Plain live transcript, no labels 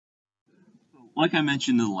like I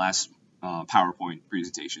mentioned in the last PowerPoint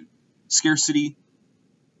presentation, scarcity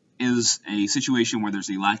is a situation where there's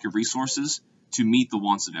a lack of resources to meet the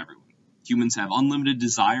wants of everyone. Humans have unlimited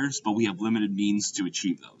desires, but we have limited means to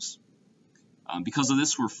achieve those. Because of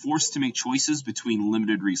this, we're forced to make choices between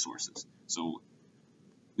limited resources. So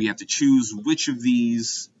we have to choose which of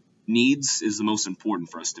these needs is the most important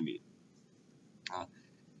for us to meet.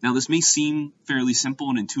 Now, this may seem fairly simple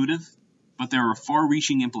and intuitive, but there are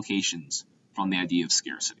far-reaching implications from the idea of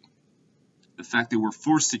scarcity. The fact that we're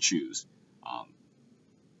forced to choose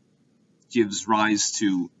gives rise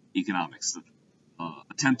to economics, the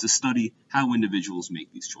attempt to study how individuals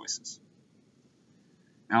make these choices.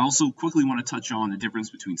 Now, I also quickly want to touch on the difference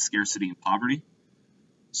between scarcity and poverty.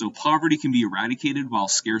 So poverty can be eradicated while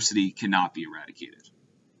scarcity cannot be eradicated.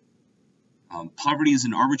 Poverty is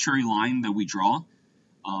an arbitrary line that we draw,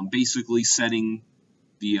 basically setting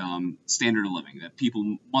the standard of living, that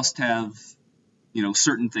people must have,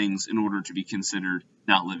 certain things in order to be considered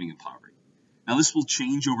not living in poverty. Now, this will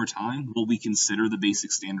change over time, what we consider the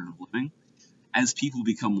basic standard of living, as people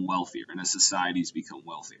become wealthier and as societies become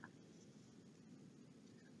wealthier.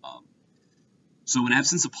 So an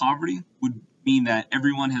absence of poverty would mean that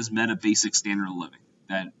everyone has met a basic standard of living,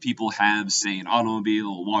 that people have, say, an automobile,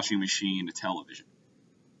 a washing machine, a television,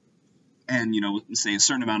 and, say a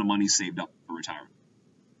certain amount of money saved up for retirement.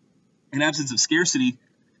 In absence of scarcity,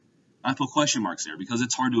 I put question marks there because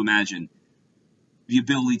it's hard to imagine the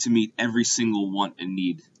ability to meet every single want and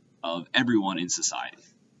need of everyone in society.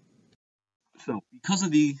 So because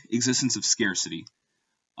of the existence of scarcity,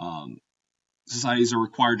 societies are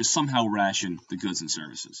required to somehow ration the goods and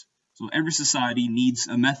services. So every society needs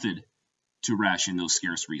a method to ration those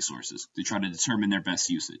scarce resources, to try to determine their best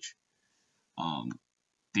usage.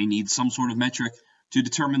 They need some sort of metric to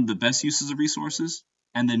determine the best uses of resources,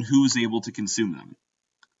 and then who is able to consume them.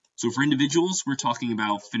 So for individuals, we're talking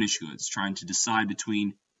about finished goods, trying to decide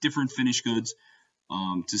between different finished goods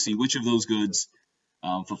to see which of those goods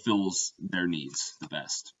fulfills their needs the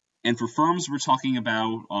best. And for firms, we're talking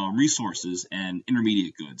about resources and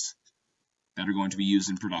intermediate goods that are going to be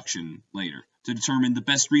used in production later to determine the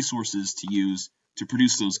best resources to use to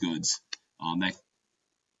produce those goods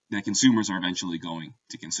that consumers are eventually going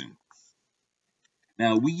to consume.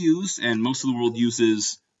 Now, we use, and most of the world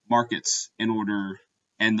uses, markets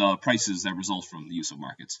and the prices that result from the use of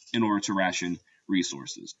markets in order to ration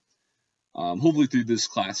resources. Hopefully through this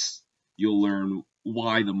class, you'll learn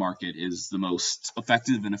why the market is the most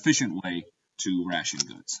effective and efficient way to ration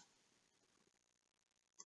goods.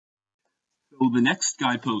 So the next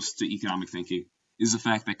guidepost to economic thinking is the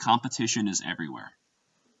fact that competition is everywhere.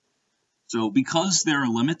 So because there are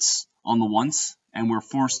limits on the wants and we're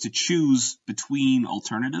forced to choose between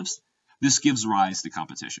alternatives, this gives rise to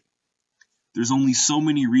competition. There's only so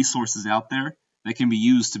many resources out there that can be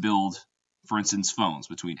used to build, for instance, phones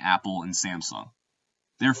between Apple and Samsung.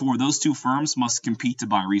 Therefore, those two firms must compete to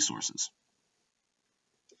buy resources.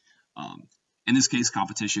 In this case,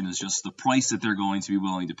 competition is just the price that they're going to be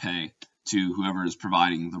willing to pay to whoever is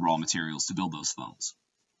providing the raw materials to build those phones.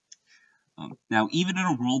 Now, even in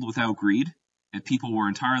a world without greed, if people were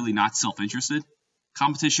entirely not self-interested,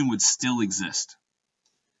 competition would still exist.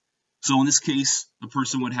 So in this case, the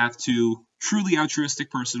person would have to, truly altruistic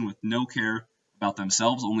person with no care about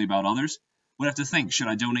themselves, only about others, would have to think, should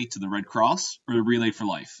I donate to the Red Cross or the Relay for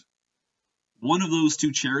Life? One of those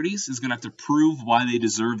two charities is going to have to prove why they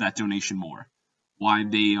deserve that donation more, why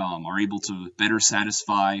they are able to better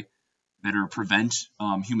satisfy, better prevent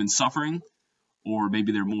human suffering, or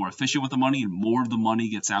maybe they're more efficient with the money and more of the money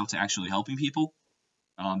gets out to actually helping people.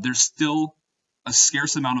 There's still a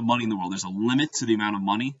scarce amount of money in the world. There's a limit to the amount of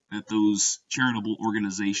money that those charitable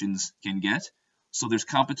organizations can get. So there's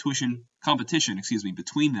competition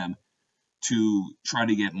between them to try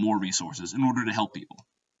to get more resources in order to help people.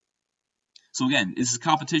 So again, this is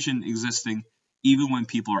competition existing even when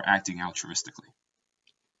people are acting altruistically.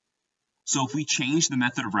 So if we change the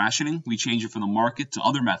method of rationing, we change it from the market to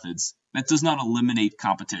other methods, that does not eliminate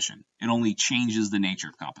competition. It only changes the nature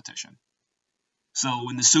of competition. So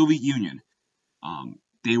in the Soviet Union,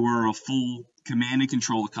 they were a full command and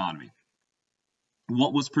control economy.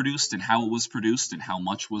 What was produced and how it was produced and how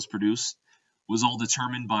much was produced was all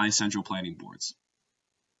determined by central planning boards.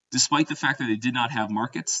 Despite the fact that they did not have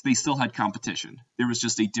markets, they still had competition. There was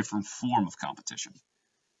just a different form of competition.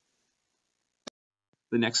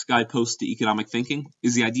 The next guidepost to economic thinking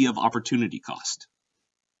is the idea of opportunity cost.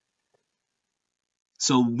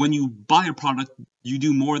 So when you buy a product, you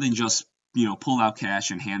do more than just pull out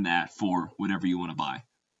cash and hand that for whatever you want to buy.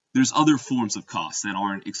 There's other forms of costs that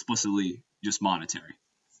aren't explicitly just monetary.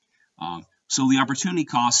 So the opportunity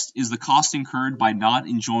cost is the cost incurred by not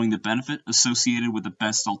enjoying the benefit associated with the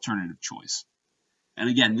best alternative choice. And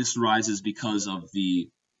again, this arises because of the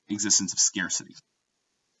existence of scarcity.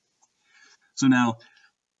 So now,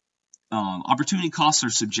 opportunity costs are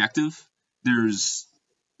subjective. There's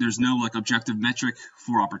no like objective metric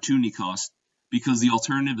for opportunity cost because the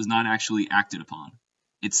alternative is not actually acted upon.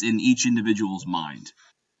 It's in each individual's mind.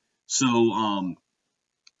 So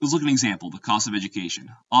let's look at an example, the cost of education.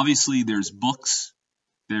 Obviously, there's books,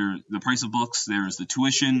 the price of books, there's the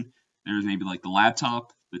tuition, there's maybe like the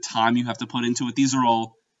laptop, the time you have to put into it. These are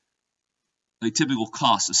all like typical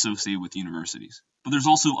costs associated with universities. But there's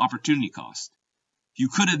also opportunity cost. You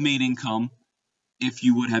could have made income if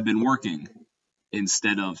you would have been working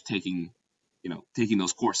instead of taking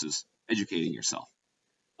those courses, educating yourself.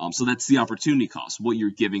 So that's the opportunity cost, what you're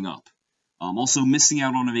giving up. Also, missing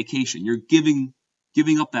out on a vacation. You're giving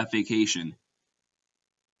up that vacation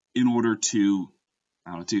in order to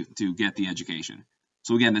get the education.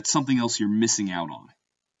 So again, that's something else you're missing out on.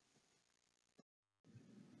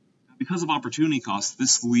 Because of opportunity cost,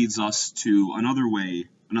 this leads us to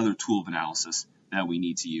another tool of analysis that we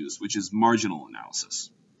need to use, which is marginal analysis.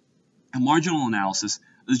 And marginal analysis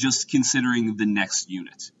is just considering the next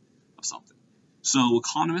unit of something. So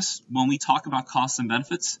economists, when we talk about costs and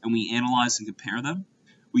benefits and we analyze and compare them,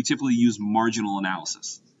 we typically use marginal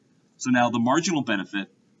analysis. So now the marginal benefit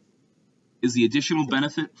is the additional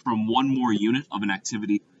benefit from one more unit of an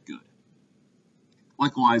activity or good.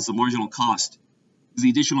 Likewise, the marginal cost is the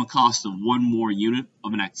additional cost of one more unit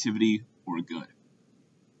of an activity or a good.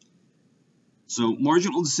 So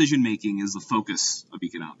marginal decision making is the focus of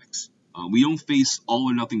economics. We don't face all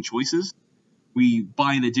or nothing choices. We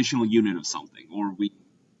buy an additional unit of something, or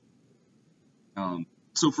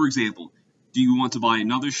so for example, do you want to buy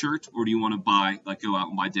another shirt, or do you want to go out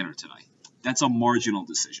and buy dinner tonight? That's a marginal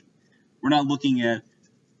decision. We're not looking at,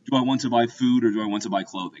 do I want to buy food or do I want to buy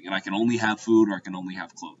clothing? And I can only have food or I can only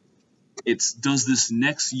have clothing. It's, does this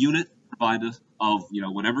next unit provide us of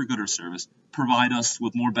whatever good or service provide us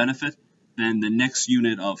with more benefit than the next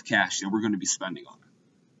unit of cash that we're going to be spending on it?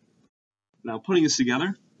 Now, putting this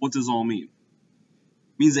together, what does it all mean?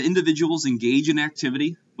 It means that individuals engage in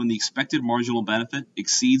activity when the expected marginal benefit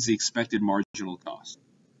exceeds the expected marginal cost.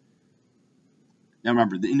 Now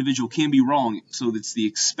remember, the individual can be wrong, so it's the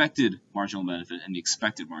expected marginal benefit and the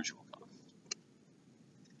expected marginal cost.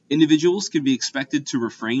 Individuals can be expected to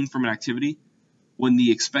refrain from an activity when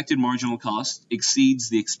the expected marginal cost exceeds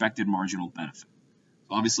the expected marginal benefit.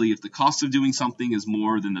 So obviously, if the cost of doing something is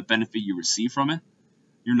more than the benefit you receive from it,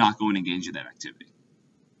 you're not going to engage in that activity.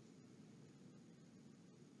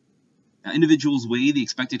 Now, individuals weigh the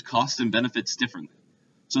expected costs and benefits differently.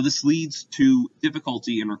 So this leads to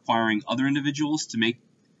difficulty in requiring other individuals to make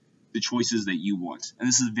the choices that you want. And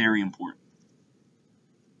this is very important.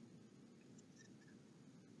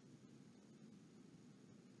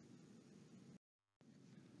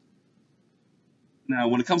 Now,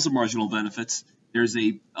 when it comes to marginal benefits, there's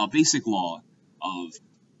a basic law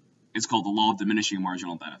it's called the law of diminishing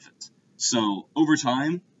marginal benefits. So over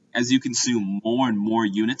time, as you consume more and more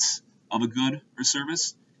units of a good or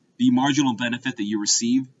service, the marginal benefit that you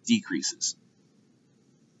receive decreases.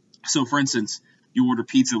 So for instance, you order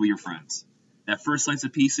pizza with your friends. That first slice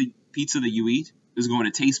of pizza that you eat is going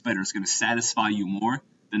to taste better. It's going to satisfy you more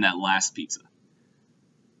than that last pizza.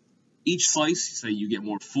 Each slice, say you get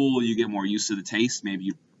more full, you get more used to the taste, maybe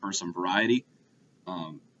you prefer some variety.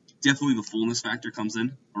 Definitely the fullness factor comes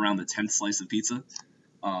in around the 10th slice of pizza.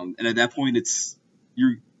 And at that point,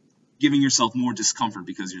 you're giving yourself more discomfort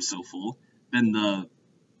because you're so full than the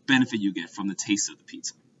benefit you get from the taste of the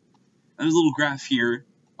pizza. And there's a little graph here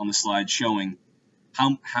on the slide showing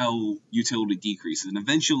how utility decreases and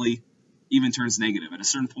eventually even turns negative. At a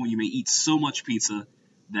certain point, you may eat so much pizza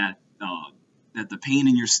that the pain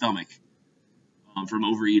in your stomach from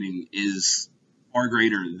overeating is far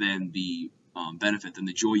greater than the benefit, than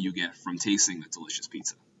the joy you get from tasting the delicious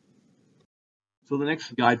pizza. So the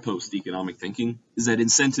next guidepost to economic thinking is that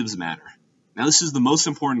incentives matter. Now this is the most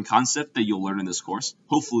important concept that you'll learn in this course.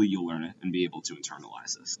 Hopefully you'll learn it and be able to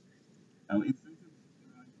internalize this. Now,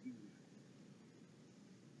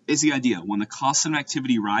 it's the idea, when the cost of an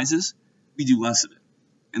activity rises, we do less of it.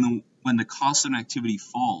 And then when the cost of an activity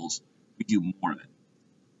falls, we do more of it.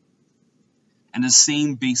 And the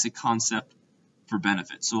same basic concept for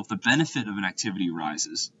benefit. So if the benefit of an activity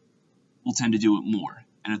rises, we'll tend to do it more.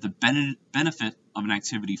 And if the benefit of an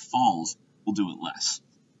activity falls, we'll do it less.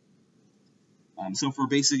 So for a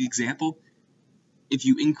basic example, if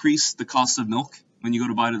you increase the cost of milk when you go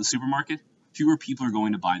to buy it at the supermarket, fewer people are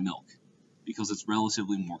going to buy milk because it's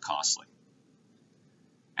relatively more costly.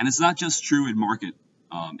 And it's not just true in market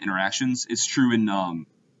interactions, it's true in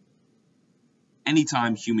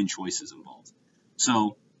anytime human choice is involved.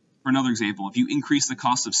 So, for another example, if you increase the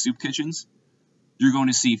cost of soup kitchens, you're going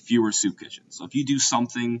to see fewer soup kitchens. So if you do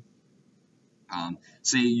something,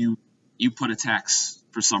 say you put a tax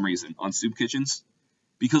for some reason on soup kitchens,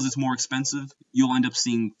 because it's more expensive, you'll end up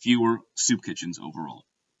seeing fewer soup kitchens overall.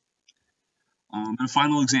 And a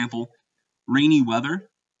final example, rainy weather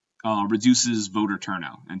reduces voter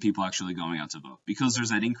turnout and people actually going out to vote. Because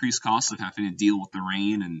there's that increased cost of having to deal with the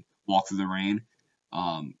rain and walk through the rain,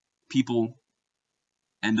 people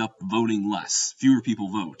end up voting less. Fewer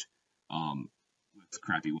people vote with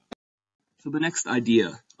crappy weather. So the next idea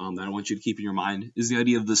that I want you to keep in your mind is the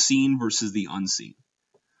idea of the seen versus the unseen.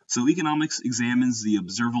 So economics examines the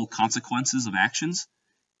observable consequences of actions,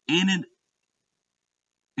 and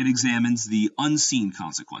it examines the unseen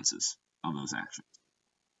consequences of those actions.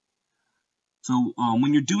 So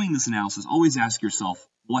when you're doing this analysis, always ask yourself,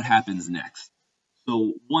 what happens next?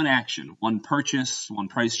 So one action, one purchase, one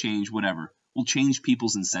price change, whatever, will change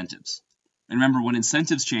people's incentives. And remember, when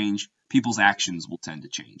incentives change, people's actions will tend to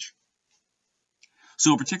change.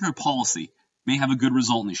 So a particular policy may have a good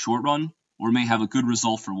result in the short run, or may have a good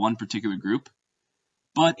result for one particular group.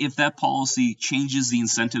 But if that policy changes the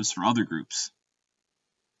incentives for other groups,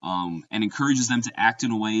 and encourages them to act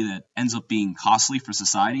in a way that ends up being costly for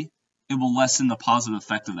society, it will lessen the positive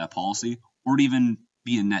effect of that policy, or even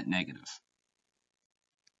be a net negative.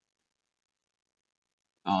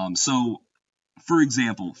 So, for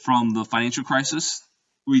example, from the financial crisis,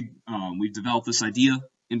 we've developed this idea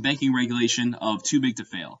in banking regulation of too big to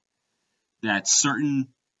fail, that certain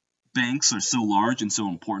banks are so large and so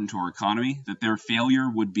important to our economy that their failure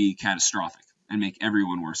would be catastrophic and make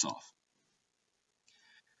everyone worse off.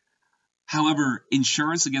 However,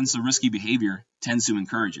 insurance against the risky behavior tends to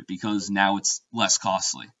encourage it because now it's less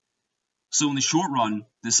costly. So in the short run,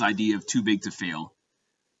 this idea of too big to fail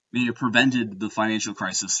may have prevented the financial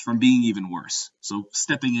crisis from being even worse. So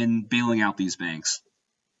stepping in, bailing out these banks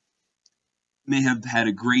may have had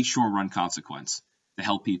a great short-run consequence to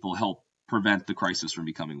help people help prevent the crisis from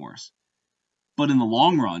becoming worse. But in the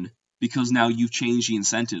long run, because now you've changed the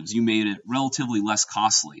incentives, you made it relatively less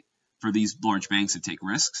costly for these large banks to take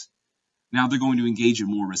risks, now they're going to engage in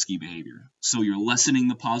more risky behavior. So you're lessening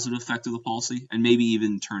the positive effect of the policy and maybe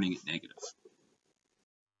even turning it negative.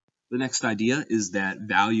 The next idea is that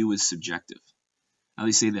value is subjective. Now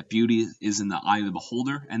they say that beauty is in the eye of the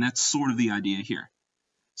beholder, and that's sort of the idea here.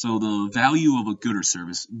 So the value of a good or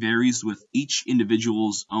service varies with each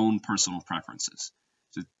individual's own personal preferences.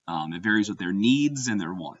 So, it varies with their needs and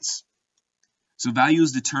their wants. So value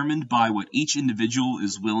is determined by what each individual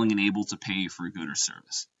is willing and able to pay for a good or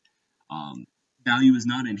service. Value is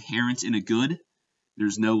not inherent in a good.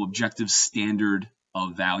 There's no objective standard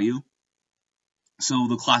of value. So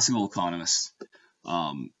the classical economists,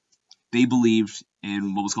 they believed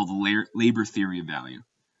in what was called the labor theory of value.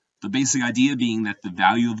 The basic idea being that the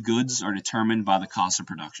value of goods are determined by the cost of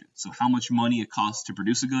production. So how much money it costs to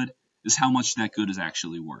produce a good is how much that good is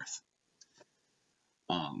actually worth.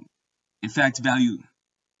 In fact,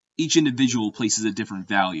 each individual places a different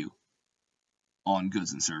value on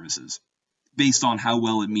goods and services based on how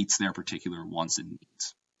well it meets their particular wants and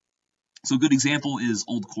needs. So a good example is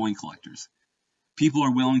old coin collectors. People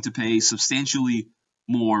are willing to pay substantially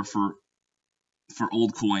more for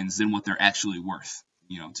old coins than what they're actually worth,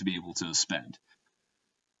 to be able to spend.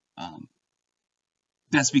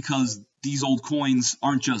 That's because these old coins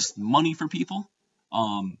aren't just money for people.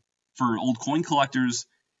 For old coin collectors,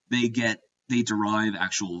 they derive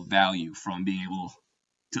actual value from being able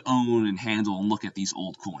to own and handle and look at these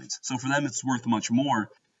old coins. So for them, it's worth much more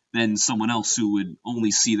than someone else who would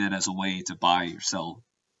only see that as a way to buy or sell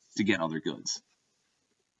to get other goods.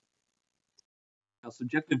 Now,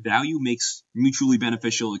 subjective value makes mutually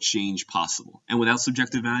beneficial exchange possible. And without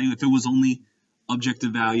subjective value, if it was only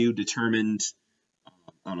objective value determined,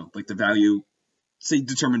 like the value, say,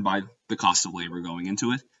 determined by the cost of labor going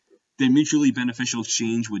into it, then mutually beneficial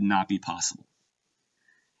exchange would not be possible.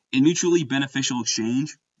 In mutually beneficial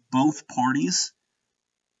exchange, both parties,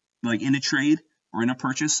 like in a trade or in a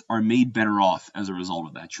purchase, are made better off as a result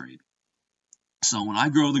of that trade. So when I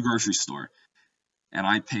go to the grocery store and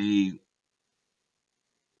I pay,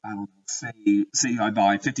 say I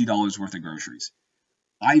buy $50 worth of groceries,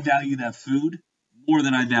 I value that food more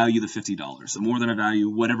than I value the $50, and more than I value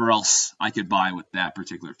whatever else I could buy with that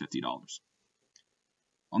particular $50.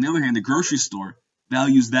 On the other hand, the grocery store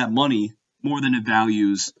values that money more than it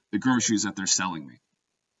values the groceries that they're selling me.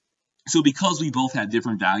 So because we both have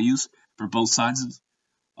different values for both sides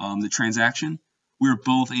of the transaction, we're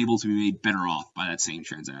both able to be made better off by that same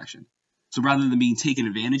transaction. So rather than being taken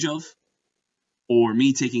advantage of, or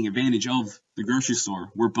me taking advantage of the grocery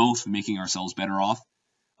store, we're both making ourselves better off,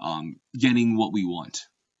 getting what we want.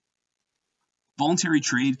 Voluntary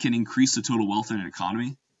trade can increase the total wealth in an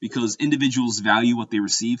economy because individuals value what they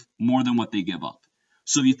receive more than what they give up.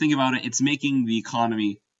 So if you think about it, it's making the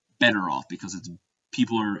economy better off because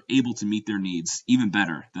people are able to meet their needs even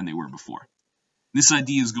better than they were before. This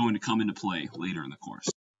idea is going to come into play later in the course.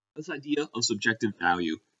 This idea of subjective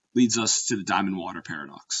value leads us to the diamond water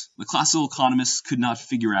paradox. The classical economists could not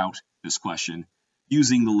figure out this question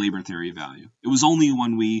using the labor theory of value. It was only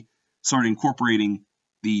when we started incorporating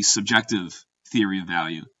the subjective theory of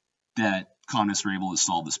value that economists were able to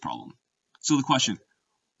solve this problem. So the question,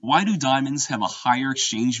 why do diamonds have a higher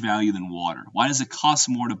exchange value than water? Why does it cost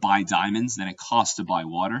more to buy diamonds than it costs to buy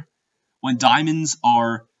water? When diamonds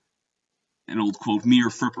are, an old quote, mere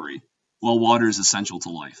frippery, while water is essential to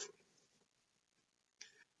life.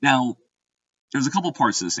 Now, there's a couple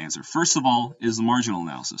parts to this answer. First of all is the marginal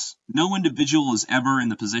analysis. No individual is ever in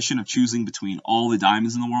the position of choosing between all the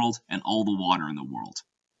diamonds in the world and all the water in the world.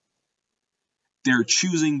 They're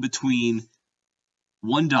choosing between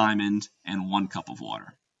one diamond and 1 cup of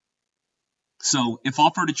water. So if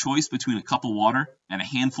offered a choice between a cup of water and a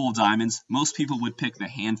handful of diamonds, most people would pick the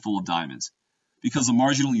handful of diamonds because the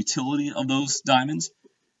marginal utility of those diamonds,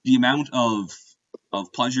 the amount of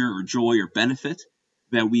pleasure or joy or benefit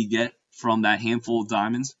that we get from that handful of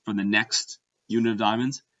diamonds, from the next unit of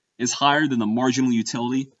diamonds, is higher than the marginal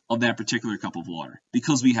utility of that particular cup of water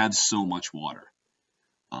because we have so much water.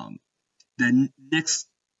 The next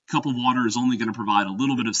cup of water is only going to provide a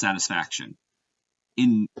little bit of satisfaction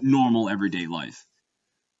in normal everyday life.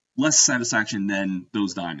 Less satisfaction than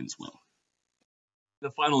those diamonds will. The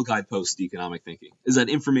final guidepost to economic thinking is that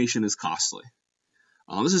information is costly.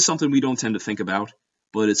 This is something we don't tend to think about,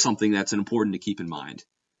 but it's something that's important to keep in mind.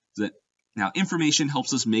 Now, information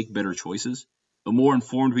helps us make better choices. The more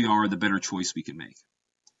informed we are, the better choice we can make.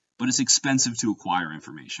 But it's expensive to acquire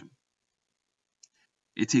information.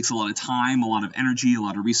 It takes a lot of time, a lot of energy, a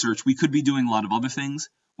lot of research. We could be doing a lot of other things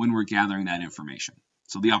when we're gathering that information.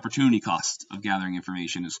 So the opportunity cost of gathering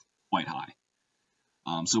information is quite high.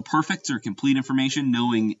 So perfect or complete information,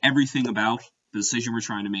 knowing everything about the decision we're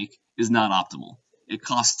trying to make, is not optimal. It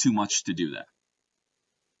costs too much to do that.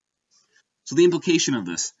 So the implication of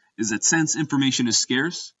this is that since information is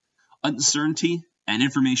scarce, uncertainty and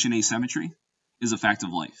information asymmetry is a fact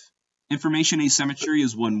of life. Information asymmetry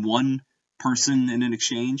is when one person in an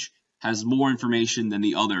exchange has more information than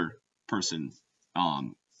the other person,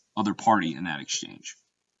 other party in that exchange.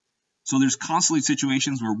 So there's constantly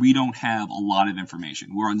situations where we don't have a lot of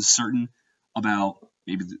information. We're uncertain about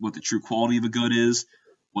maybe what the true quality of a good is,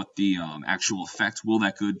 what the actual effect, will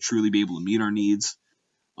that good truly be able to meet our needs?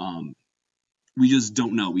 We just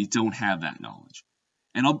don't know. We don't have that knowledge.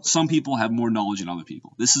 And some people have more knowledge than other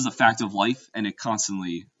people. This is a fact of life, and it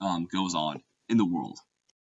constantly goes on in the world.